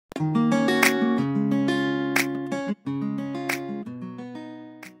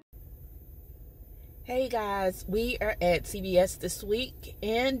Hey guys, we are at CVS this week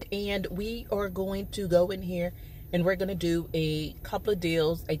and we are going to go in here and we're going to do a couple of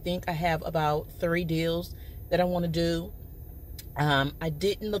deals. I think I have about 3 deals that I want to do. I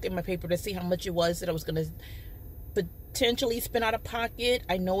didn't look at my paper to see how much it was that I was going to potentially spend out of pocket.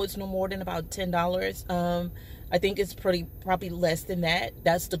 I know it's no more than about $10. I think it's probably less than that.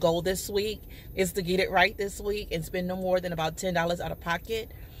 That's the goal this week, is to get it right this week and spend no more than about $10 out of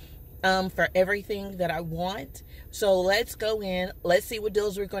pocket for everything that I want. So let's go in, let's see what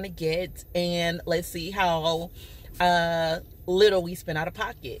deals we're going to get, and let's see how little we spend out of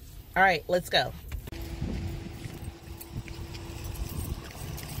pocket. All right, let's go.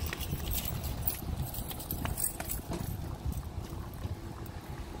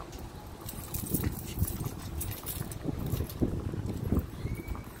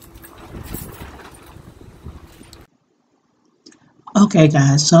 Okay,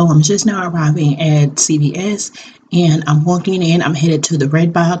 guys, so I'm just now arriving at CVS and I'm walking in. I'm headed to the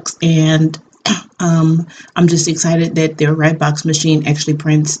red box, and I'm just excited that their red box machine actually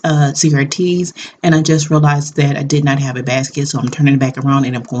prints CRTs. And I just realized that I did not have a basket, so I'm turning it back around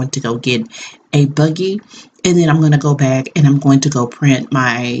and I'm going to go get a buggy. And then I'm going to go back and I'm going to go print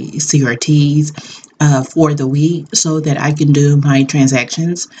my CRTs for the week so that I can do my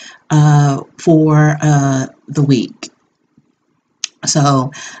transactions for the week. So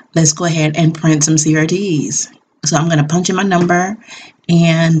let's go ahead and print some CRTs. So I'm going to punch in my number,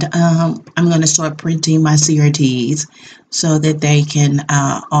 and I'm going to start printing my CRTs so that they can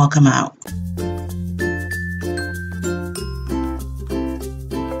all come out.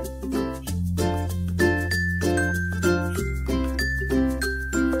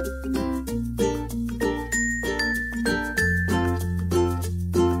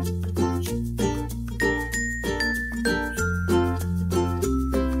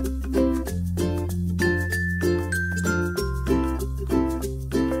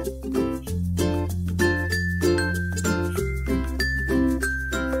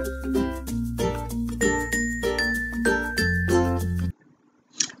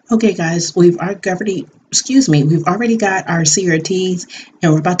 Okay, guys, we've already got our CRTs,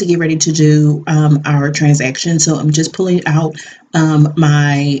 and we're about to get ready to do our transaction. So I'm just pulling out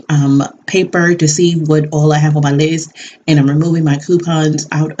my paper to see what all I have on my list, and I'm removing my coupons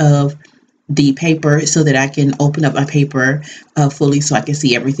out of the paper so that I can open up my paper fully so I can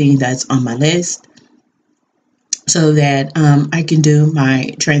see everything that's on my list, so that I can do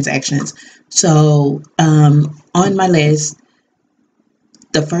my transactions. So on my list,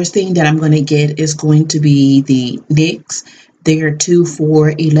 the first thing that I'm going to get is going to be the NICs. They are 2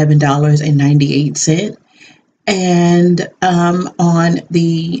 for $11.98. And on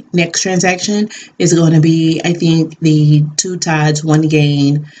the next transaction is going to be, I think, the 2 Tides, 1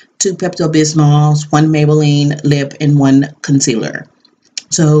 Gain, 2 Pepto-Bismols, 1 Maybelline lip, and 1 concealer.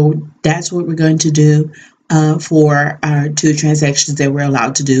 So that's what we're going to do for our 2 transactions that we're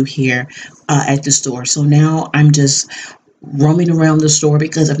allowed to do here at the store. So now I'm just roaming around the store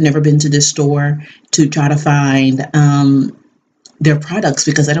because I've never been to this store to try to find their products,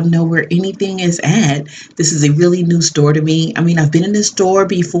 because I don't know where anything is at. This is a really new store to me. I mean, I've been in this store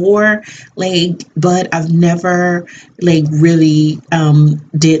before, but I've never really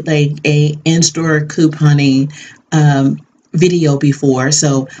did a in-store couponing video before.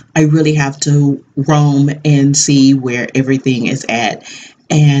 So I really have to roam and see where everything is at.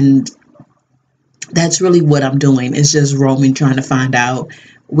 And that's really what I'm doing, is just roaming, trying to find out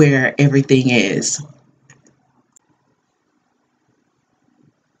where everything is.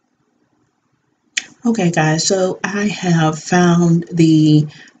 Okay, guys, so I have found the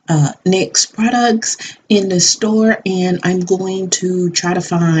NYX products in the store, and I'm going to try to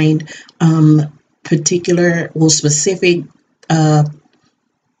find specific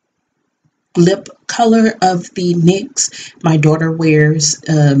lip color of the NYX. My daughter wears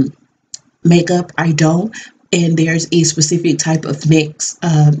makeup, I don't, and there's a specific type of NYX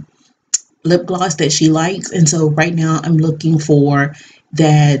lip gloss that she likes, and so right now I'm looking for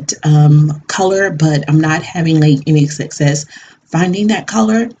that color, but I'm not having any success finding that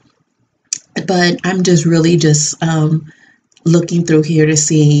color. But I'm just really looking through here to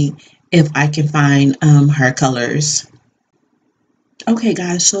see if I can find her colors. Okay,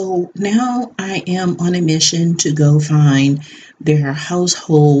 guys, so now I am on a mission to go find their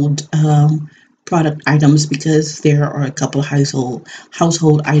household product items, because there are a couple of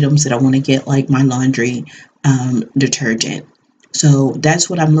household items that I want to get, like my laundry detergent. So that's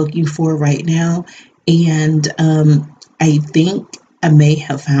what I'm looking for right now, and I think I may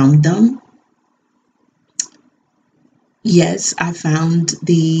have found them. Yes, I found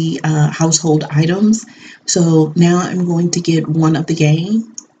the household items. So now I'm going to get one of the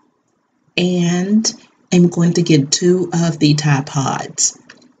game, and I'm going to get two of the Tide Pods.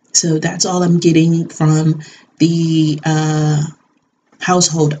 So that's all I'm getting from the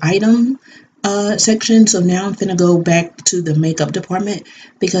household item section. So now I'm going to go back to the makeup department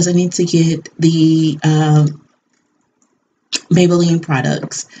because I need to get the Maybelline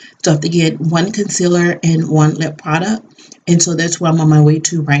products. So I have to get one concealer and one lip product. And so that's what I'm on my way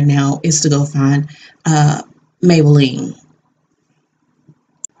to right now, is to go find Maybelline.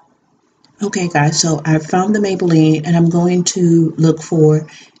 Okay, guys, so I found the Maybelline, and I'm going to look for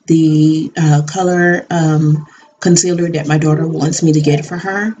the color concealer that my daughter wants me to get for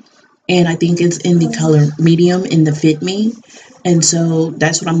her. And I think it's in the color medium in the Fit Me. And so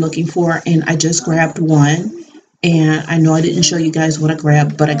that's what I'm looking for. And I just grabbed one. And I know I didn't show you guys what I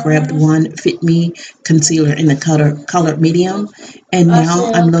grabbed, but I grabbed one Fit Me concealer in the color medium. And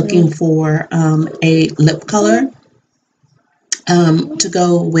now I'm looking for a lip color to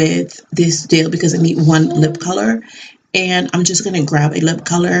go with this deal because I need one lip color. And I'm just going to grab a lip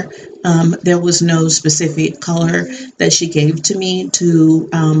color. There was no specific color that she gave to me to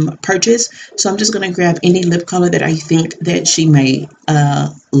purchase. So I'm just going to grab any lip color that I think that she may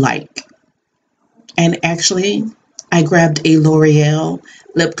like. And actually, I grabbed a L'Oreal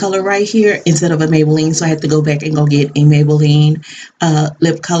lip color right here instead of a Maybelline. So I had to go back and go get a Maybelline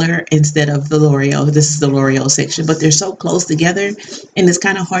lip color instead of the L'Oreal. This is the L'Oreal section, but they're so close together and it's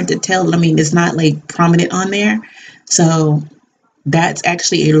kind of hard to tell. I mean, it's not like prominent on there. So that's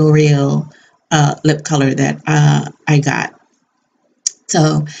actually a L'Oreal lip color that I got.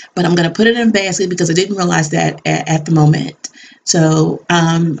 So, but I'm going to put it in a basket because I didn't realize that at the moment. So,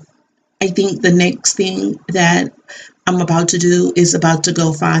 I think the next thing that I'm about to do is about to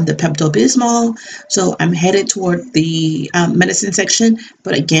go find the Pepto-Bismol. So I'm headed toward the medicine section.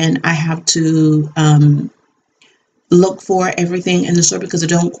 But again, I have to look for everything in the store because I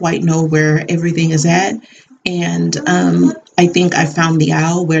don't quite know where everything is at. And I think I found the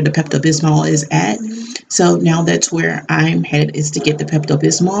aisle where the Pepto-Bismol is at. So now that's where I'm headed, is to get the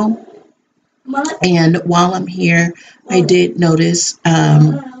Pepto-Bismol. And while I'm here, I did notice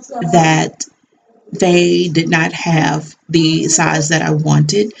that they did not have the size that I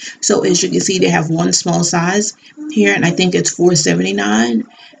wanted. So as you can see, they have one small size here, and I think it's $4.79.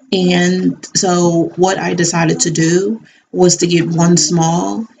 And so what I decided to do was to get one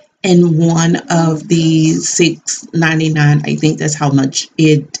small and one of the $6.99. I think that's how much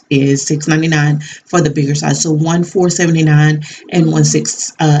it is, $6.99 for the bigger size. So one $4.79 and one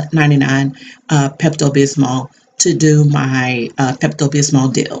 $6.99 Pepto-Bismol to do my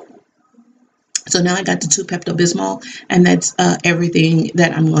Pepto-Bismol deal. So now I got the two Pepto-Bismol, and that's everything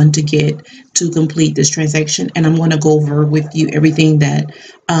that I'm going to get to complete this transaction. And I'm going to go over with you everything that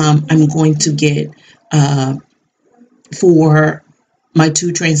I'm going to get for my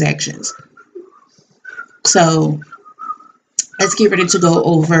two transactions. So let's get ready to go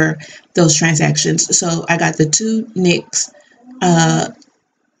over those transactions. So I got the two NYX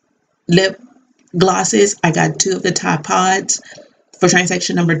lip glosses. I got two of the Tide Pods for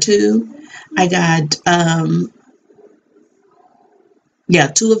transaction number 2. I got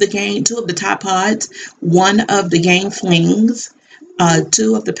two of the Tide Pods, one of the Game Flings,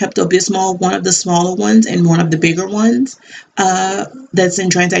 two of the Pepto-Bismol, one of the smaller ones and one of the bigger ones. That's in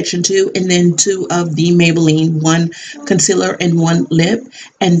transaction 2, and then two of the Maybelline, one concealer and one lip.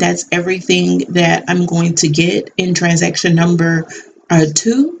 And that's everything that I'm going to get in transaction number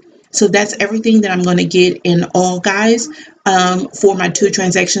 2. So that's everything that I'm going to get in all, guys, for my 2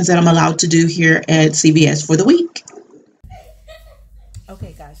 transactions that I'm allowed to do here at CVS for the week.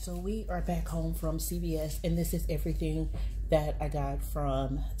 Okay, guys, so we are back home from CVS, and this is everything that I got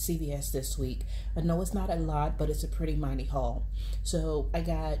from CVS this week. I know it's not a lot, but it's a pretty mighty haul. So I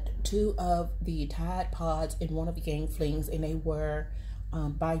got 2 of the Tide Pods and one of the Game Flings, and they were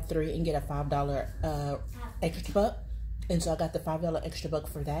buy 3 and get a $5 extra buck. And so I got the $5 extra buck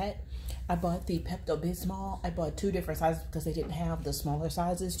for that. I bought the Pepto-Bismol. I bought 2 different sizes because they didn't have the smaller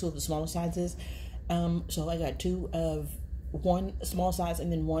sizes, 2 of the smaller sizes. So I got 2 of one small size and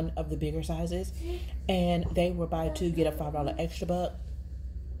then 1 of the bigger sizes. And they were buy 2, get a $5 extra buck.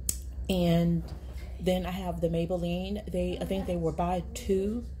 And then I have the Maybelline. I think they were buy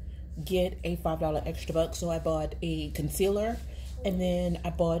 2, get a $5 extra buck. So I bought a concealer and then I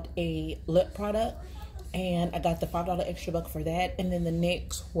bought a lip product. And I got the $5 extra buck for that. And then the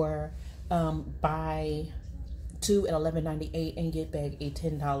NYX were buy 2 at $11.98 and get back a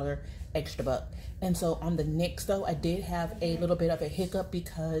 $10 extra buck. And so on the NYX though, I did have a little bit of a hiccup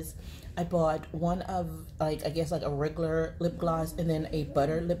because I bought one of like, I guess like a regular lip gloss and then a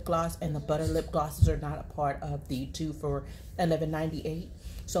butter lip gloss, and the butter lip glosses are not a part of the 2 for $11.98.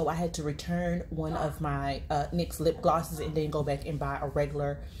 So I had to return one of my NYX lip glosses and then go back and buy a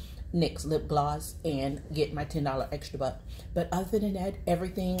regular NYX lip gloss and get my $10 extra buck. But other than that,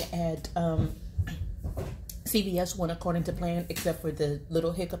 everything at CVS went according to plan, except for the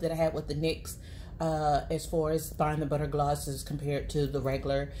little hiccup that I had with the NYX as far as buying the butter glosses compared to the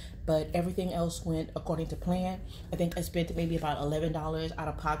regular. But everything else went according to plan. I think I spent maybe about $11 out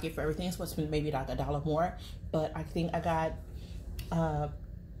of pocket for everything. So I spent maybe like $1 more, but I think I got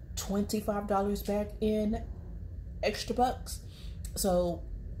 $25 back in extra bucks. So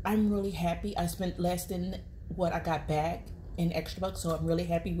I'm really happy. I spent less than what I got back in extra bucks, so I'm really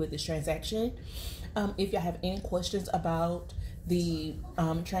happy with this transaction. If y'all have any questions about the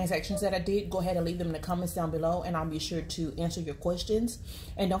transactions that I did, go ahead and leave them in the comments down below, and I'll be sure to answer your questions.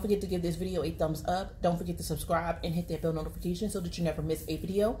 And don't forget to give this video a thumbs up. Don't forget to subscribe and hit that bell notification so that you never miss a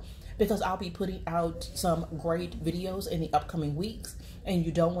video, because I'll be putting out some great videos in the upcoming weeks, and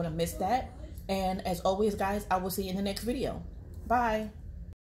you don't want to miss that. And as always, guys, I will see you in the next video. Bye.